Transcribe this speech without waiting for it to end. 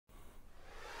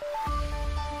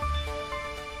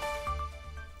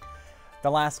The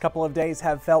last couple of days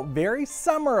have felt very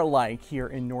summer-like here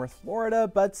in North Florida,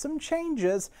 but some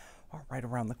changes are right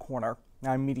around the corner.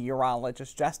 I'm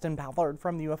meteorologist Justin Ballard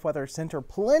from the UF Weather Center.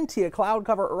 Plenty of cloud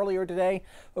cover earlier today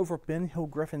over Ben Hill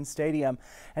Griffin Stadium.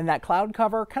 And that cloud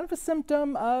cover, kind of a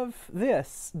symptom of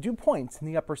this. Dew points in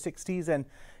the upper 60s and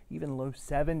even low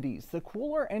 70s. The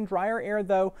cooler and drier air,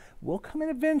 though, will come in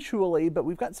eventually, but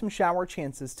we've got some shower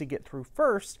chances to get through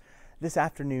first this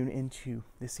afternoon into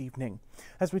this evening.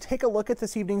 As we take a look at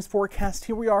this evening's forecast,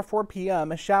 here we are 4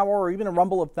 p.m. A shower or even a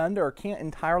rumble of thunder can't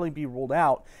entirely be ruled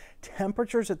out.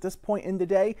 Temperatures at this point in the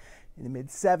day in the mid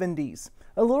 70s.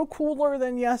 A little cooler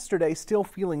than yesterday, still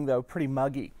feeling though pretty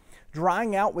muggy.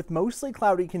 Drying out with mostly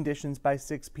cloudy conditions by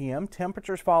 6 p.m.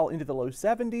 Temperatures fall into the low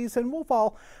 70s and will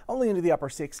fall only into the upper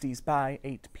 60s by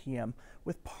 8 p.m.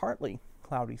 with partly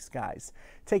cloudy skies.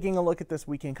 Taking a look at this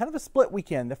weekend, kind of a split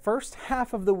weekend. The first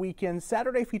half of the weekend,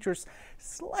 Saturday, features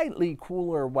slightly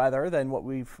cooler weather than what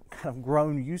we've kind of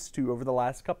grown used to over the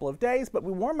last couple of days, but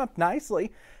we warm up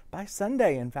nicely by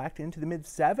Sunday, in fact, into the mid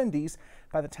 70s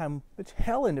by the time the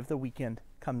tail end of the weekend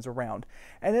comes around.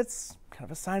 And it's kind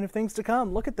of a sign of things to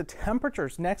come. Look at the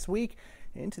temperatures next week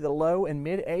into the low and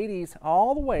mid 80s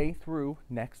all the way through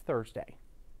next Thursday.